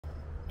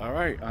All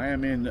right, I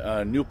am in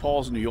New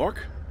Paltz, New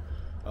York,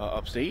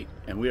 upstate,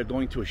 and we are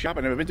going to a shop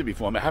I've never been to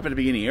before. I happen to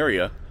be in the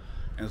area,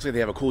 and it looks like they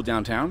have a cool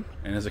downtown,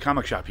 and there's a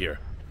comic shop here.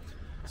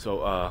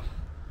 So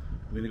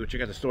we're gonna go check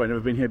out the store. I've never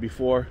been here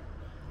before.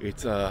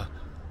 It's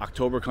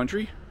October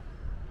Country.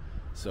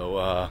 So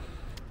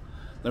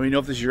let me know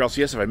if this is your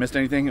LCS, if I missed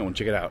anything, and we'll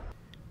check it out.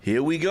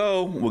 Here we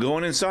go. We're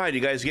going inside.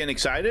 You guys getting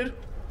excited?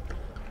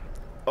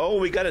 Oh,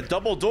 we got a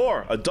double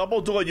door. A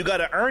double door. You got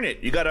to earn it.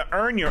 You got to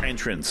earn your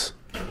entrance.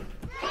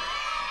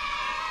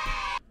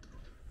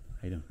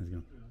 How you doing? How's it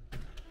going?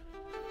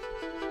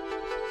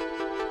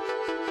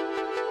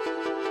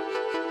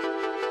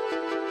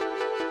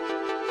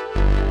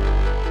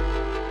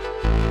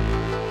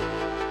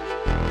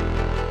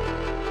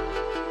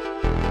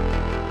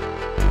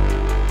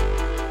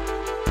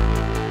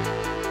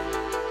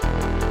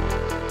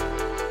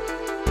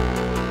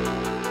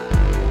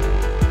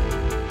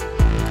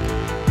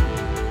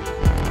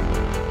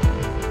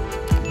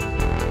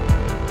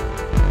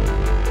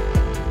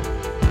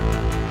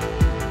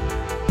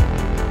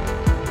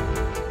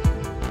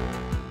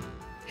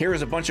 Here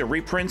is a bunch of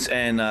reprints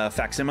and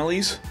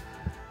facsimiles.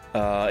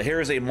 Here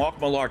is a Mark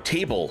Millar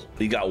table.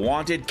 You got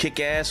Wanted,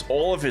 Kick-Ass,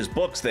 all of his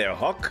books there.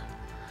 Huck.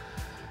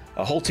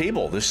 A whole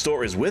table. This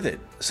store is with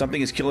it.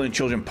 Something is Killing the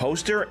Children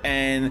poster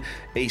and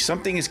a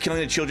Something is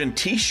Killing the Children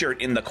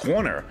t-shirt in the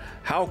corner.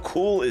 How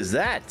cool is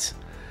that?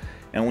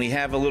 And we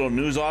have a little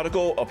news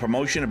article, a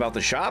promotion about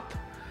the shop,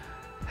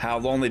 how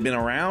long they've been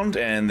around,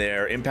 and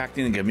they're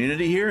impacting the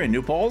community here in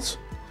New Paltz.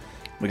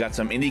 We got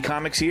some indie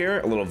comics here,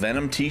 a little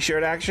Venom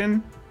t-shirt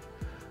action.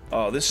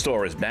 Oh, this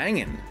store is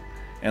banging.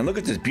 And look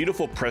at this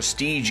beautiful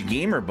prestige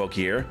gamer book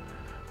here.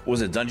 What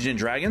was it, Dungeons &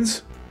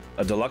 Dragons?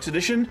 A deluxe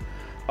edition?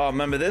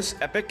 Remember this?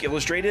 Epic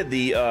Illustrated.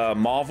 The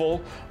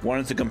Marvel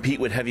wanted to compete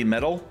with heavy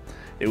metal.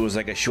 It was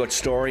like a short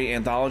story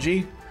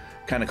anthology.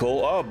 Kind of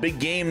cool. Oh, Big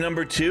Game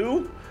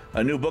 #2.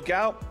 A new book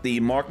out. The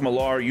Mark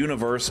Millar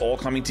universe all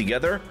coming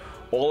together.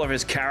 All of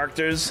his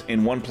characters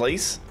in one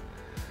place.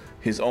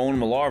 His own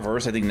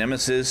Millarverse. I think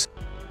Nemesis.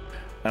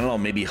 I don't know,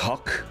 maybe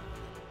Huck.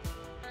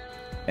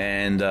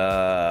 And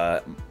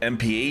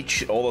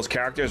MPH, all those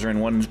characters are in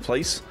one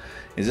place.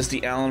 Is this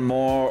the Alan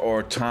Moore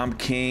or Tom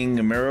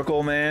King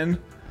Miracle Man?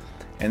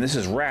 And this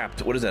is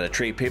wrapped. What is that, a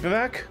trade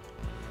paperback?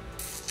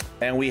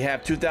 And we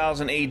have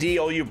 2000 AD,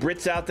 all you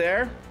Brits out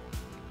there.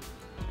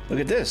 Look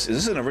at this.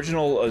 Is this an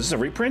original, is this a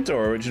reprint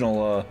or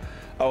original?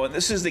 Oh, and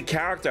this is the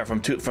character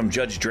from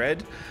Judge Dredd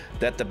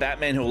that the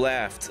Batman Who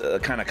Laughed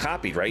kind of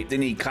copied, right?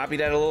 Didn't he copy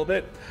that a little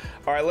bit?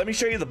 All right, let me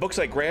show you the books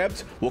I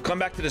grabbed. We'll come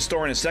back to the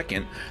store in a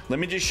second. Let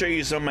me just show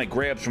you some of my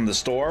grabs from the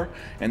store,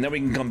 and then we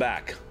can come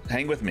back.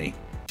 Hang with me.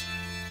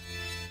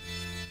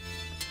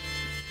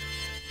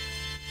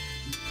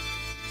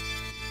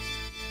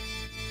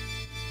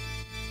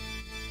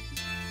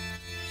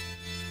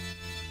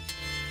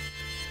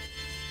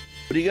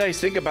 What do you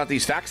guys think about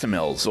these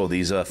facsimiles, or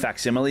these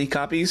facsimile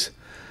copies?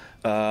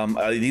 Are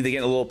they either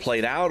getting a little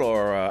played out,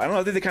 or I don't know.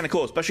 I think they're kind of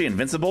cool, especially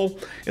Invincible.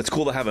 It's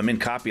cool to have a mint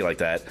copy like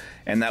that.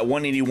 And that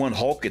 181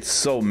 Hulk, it's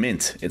so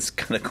mint. It's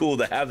kind of cool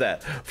to have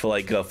that for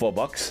like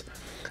 $4.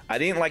 I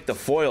didn't like the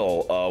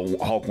foil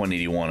Hulk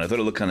 181. I thought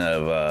it looked kind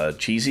of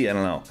cheesy. I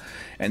don't know.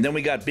 And then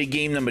we got Big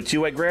Game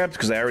 #2 I grabbed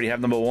because I already have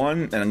 #1,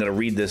 and I'm going to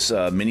read this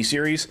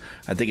miniseries.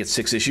 I think it's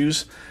 6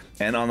 issues.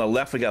 And on the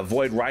left, we got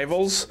Void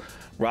Rivals.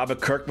 Robert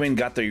Kirkman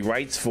got the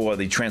rights for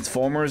the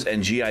Transformers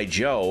and G.I.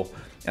 Joe,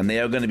 and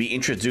they are going to be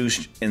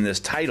introduced in this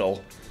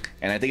title,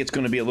 and I think it's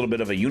going to be a little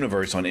bit of a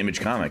universe on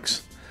Image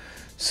Comics.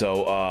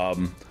 So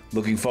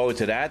looking forward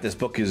to that. This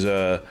book is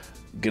going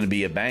to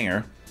be a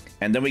banger.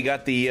 And then we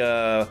got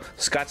the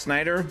Scott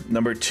Snyder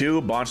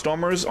 #2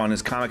 Barnstormers on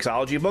his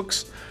Comixology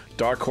books.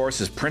 Dark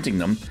Horse is printing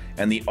them,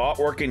 and the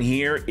artwork in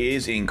here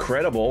is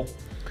incredible.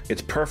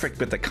 It's perfect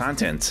with the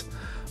content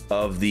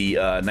of the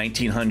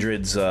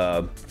 1900s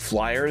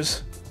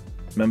flyers.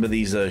 Remember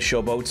these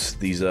showboats?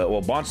 These,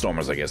 well,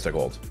 Barnstormers, I guess they're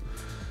called.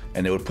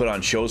 And they would put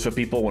on shows for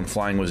people when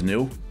flying was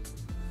new.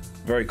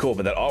 Very cool,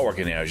 but that artwork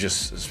in there is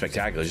just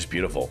spectacular, just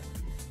beautiful.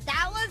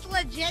 That was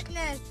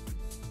legitness.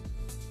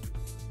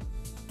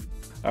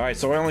 All right,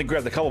 so I only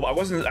grabbed a couple.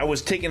 I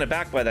was taken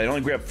aback by that. I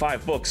only grabbed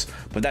 5 books,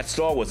 but that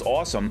store was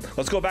awesome.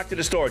 Let's go back to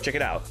the store, check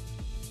it out.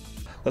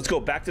 Let's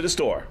go back to the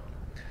store.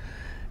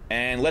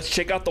 And let's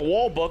check out the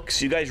wall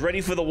books. You guys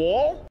ready for the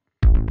wall?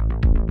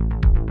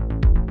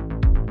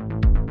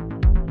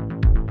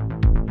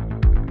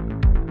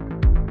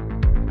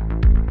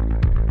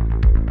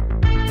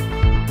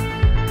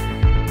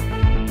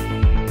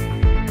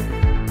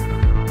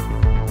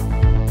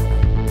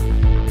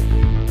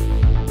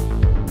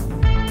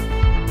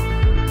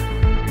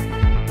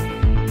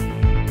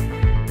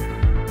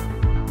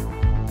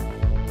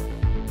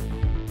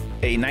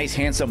 A nice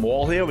handsome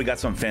wall here. We got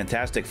some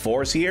Fantastic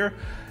Fours here.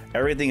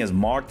 Everything is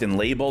marked and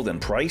labeled and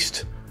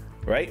priced,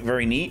 right?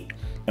 Very neat.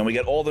 And we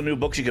got all the new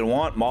books you can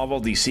want, Marvel,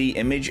 DC,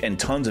 Image, and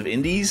tons of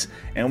indies.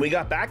 And we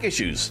got back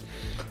issues.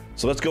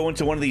 So let's go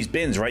into one of these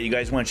bins, right? You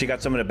guys want to check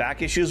out some of the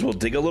back issues? We'll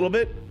dig a little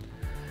bit.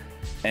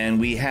 And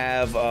we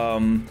have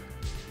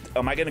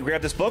am I going to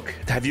grab this book?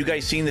 Have you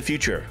guys seen the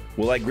future?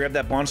 Will I grab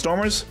that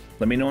Barnstormers?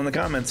 Let me know in the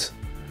comments.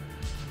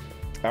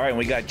 All right,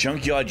 we got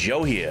Junkyard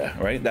Joe here,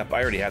 right?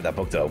 I already have that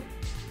book, though.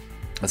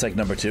 That's like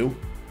number 2.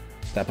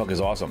 That book is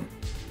awesome.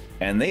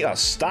 And they are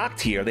stocked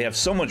here. They have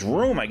so much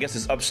room. I guess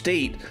it's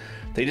upstate.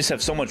 They just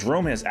have so much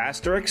room. It has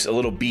Asterix, a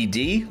little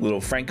BD, little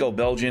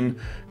Franco-Belgian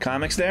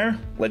comics there.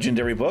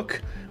 Legendary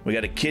book. We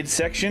got a kids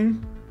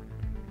section.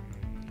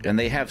 And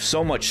they have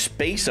so much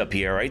space up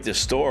here, right? This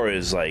store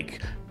is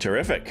like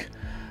terrific.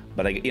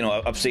 But you know,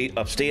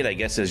 upstate, I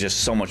guess there's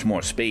just so much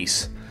more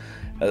space.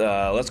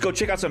 Let's go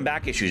check out some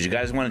back issues. You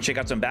guys want to check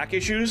out some back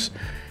issues?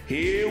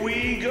 Here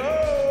we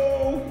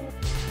go.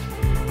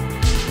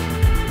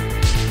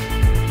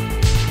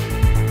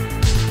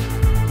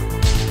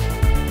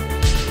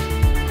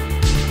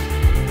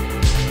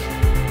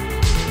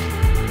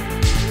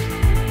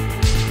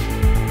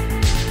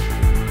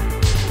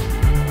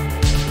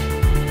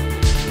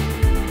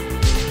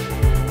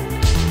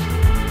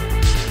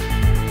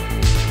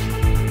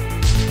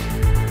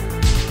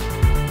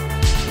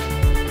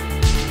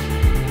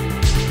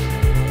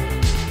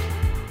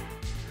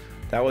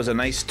 That was a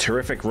nice,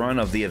 terrific run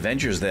of the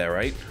Avengers there,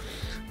 right?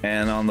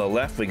 And on the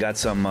left, we got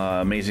some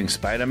Amazing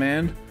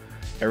Spider-Man.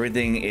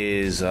 Everything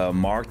is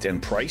marked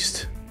and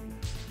priced.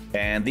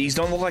 And these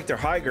don't look like they're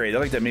high grade. They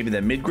look like maybe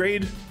they're mid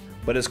grade.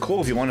 But it's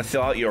cool if you want to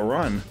fill out your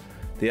run.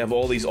 They have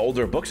all these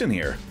older books in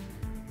here.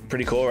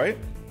 Pretty cool, right?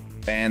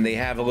 And they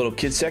have a little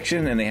kids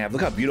section, and they have,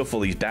 look how beautiful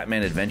these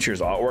Batman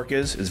Adventures artwork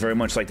is. It's very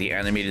much like the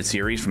animated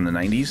series from the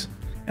 90s.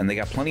 And they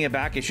got plenty of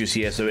back issues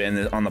here. So,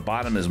 and on the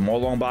bottom is more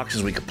long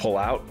boxes we could pull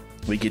out.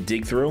 We could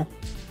dig through.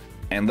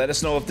 And let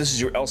us know if this is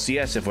your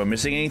LCS, if we're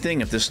missing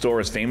anything, if this store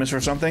is famous for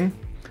something.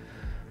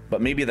 But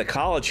maybe the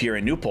college here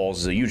in New Paltz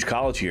is a huge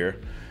college here.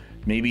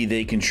 Maybe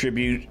they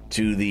contribute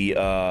to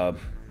the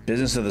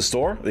business of the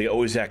store. They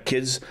always have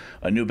kids,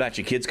 a new batch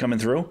of kids coming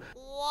through.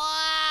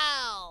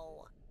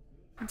 Wow.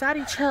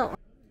 Daddy, chill.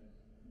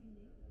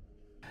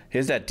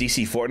 Here's that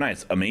DC Fortnite.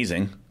 It's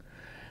amazing.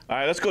 All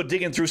right, let's go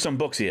digging through some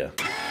books here.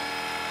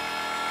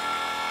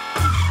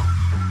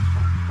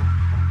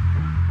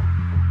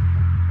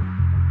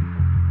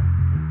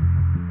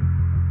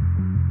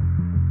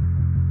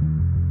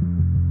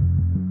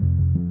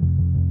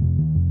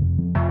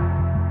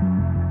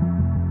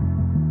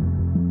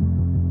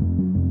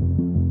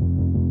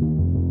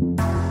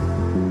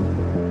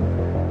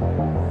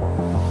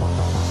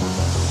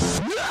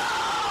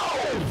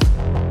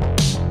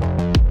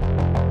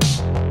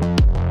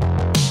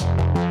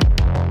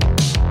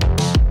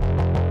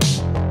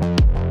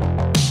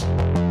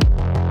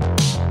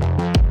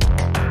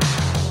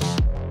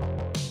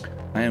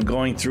 I am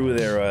going through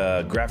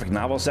their graphic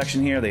novel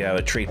section here. They have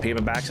a trade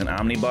paperbacks and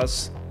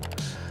omnibus.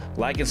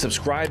 Like and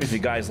subscribe if you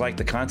guys like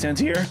the content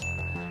here.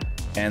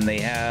 And they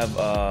have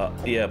a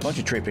bunch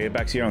of trade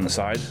paperbacks here on the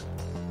side.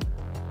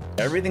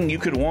 Everything you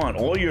could want,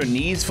 all your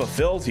needs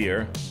fulfilled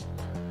here.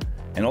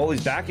 And all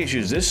these back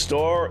issues. This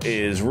store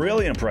is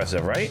really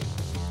impressive, right?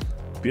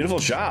 Beautiful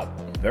shop.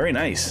 Very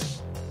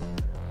nice.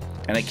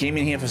 And I came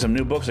in here for some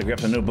new books. I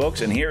grabbed some new books.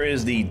 And here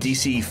is the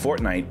DC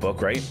Fortnite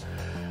book, right?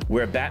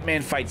 Where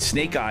Batman fights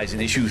Snake Eyes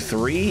in issue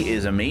 3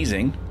 is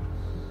amazing.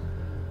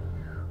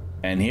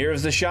 And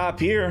here's the shop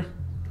here.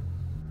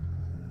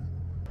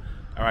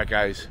 All right,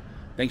 guys.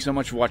 Thanks so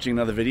much for watching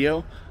another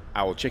video.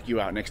 I will check you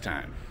out next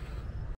time.